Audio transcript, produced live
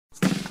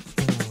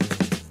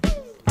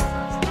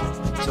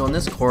So in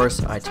this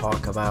course I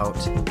talk about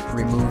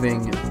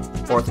removing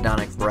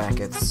orthodontic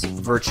brackets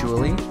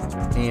virtually,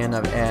 and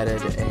I've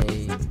added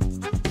a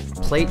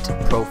plate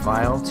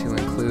profile to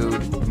include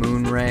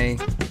moonray,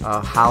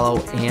 hollow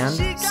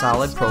and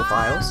solid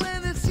profiles.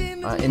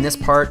 In this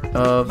part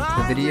of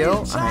the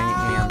video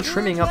I am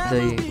trimming up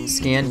the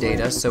scan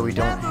data so we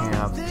don't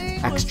have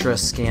extra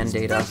scan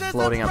data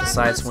floating out the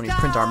side, so when we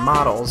print our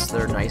models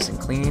they're nice and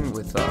clean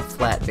with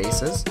flat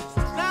bases.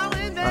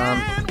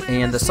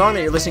 And the song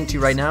that you're listening to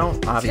right now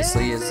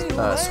obviously is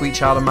Sweet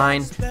Child of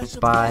Mine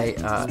by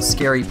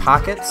Scary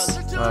Pockets,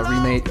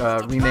 remake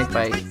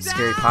by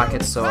Scary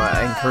Pockets, so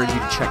I encourage you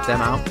to check them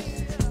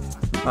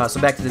out.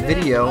 So back to the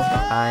video,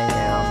 I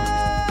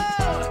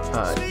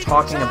am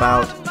talking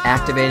about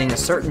activating a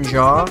certain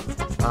jaw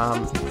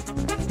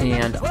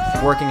and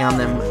working on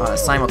them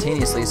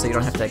simultaneously so you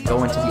don't have to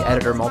go into the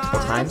editor multiple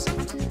times.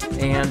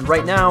 And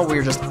right now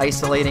we're just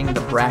isolating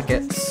the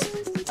brackets.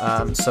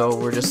 So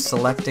we're just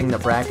selecting the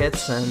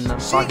brackets, and I'm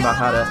talking about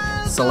how to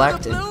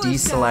select and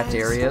deselect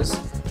areas.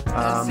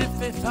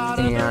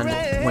 And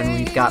when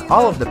we've got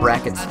all of the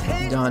brackets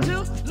done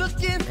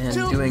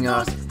and doing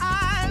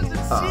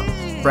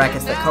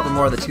brackets that cover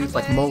more of the tooth,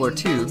 like molar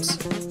tubes,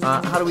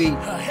 how do we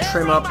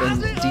trim up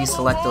and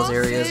deselect those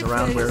areas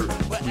around where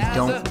we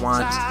don't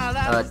want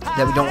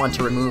that we don't want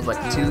to remove,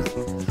 like the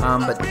tooth?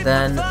 But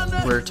then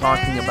we're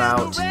talking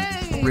about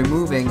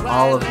removing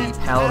all of the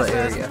palatal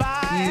area.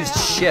 Use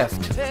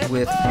Shift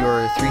with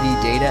your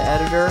 3D data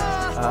editor.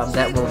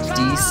 That will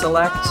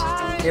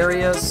deselect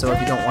areas, so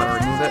if you don't want to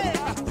remove it,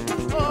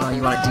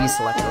 you want to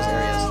deselect those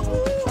areas.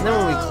 And then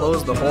when we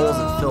close the holes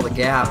and fill the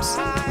gaps,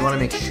 you want to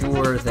make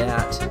sure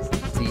that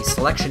the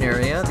selection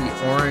area, the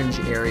orange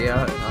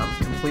area,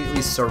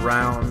 completely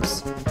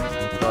surrounds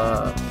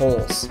the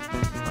holes,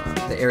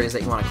 the areas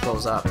that you want to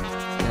close up.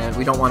 And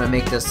we don't want to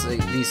make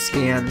these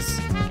scans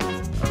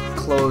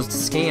closed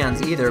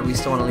scans either. We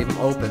still want to leave them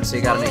open, so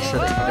you got to make sure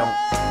that you don't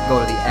go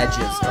to the edges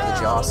of the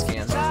jaw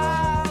scan.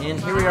 And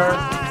here we are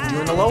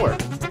doing the lower.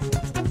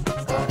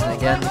 And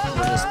again,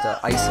 we're just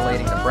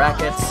isolating the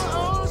brackets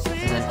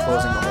and then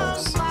closing the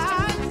holes.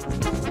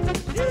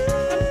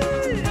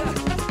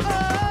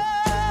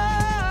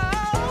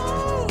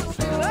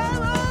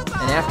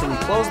 And after we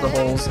close the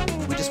holes,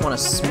 we just want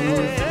to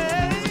smooth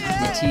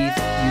the teeth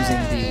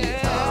using the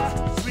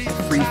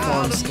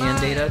freeform scan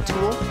data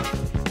tool.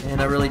 And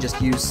I really just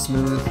use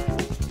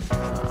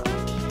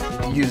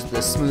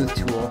the smooth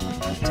tool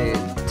to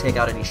take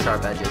out any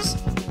sharp edges.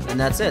 And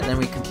that's it. Then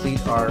we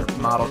complete our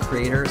model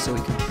creator so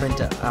we can print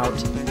out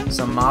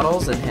some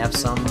models and have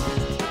some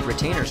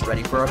retainers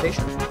ready for our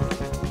patient.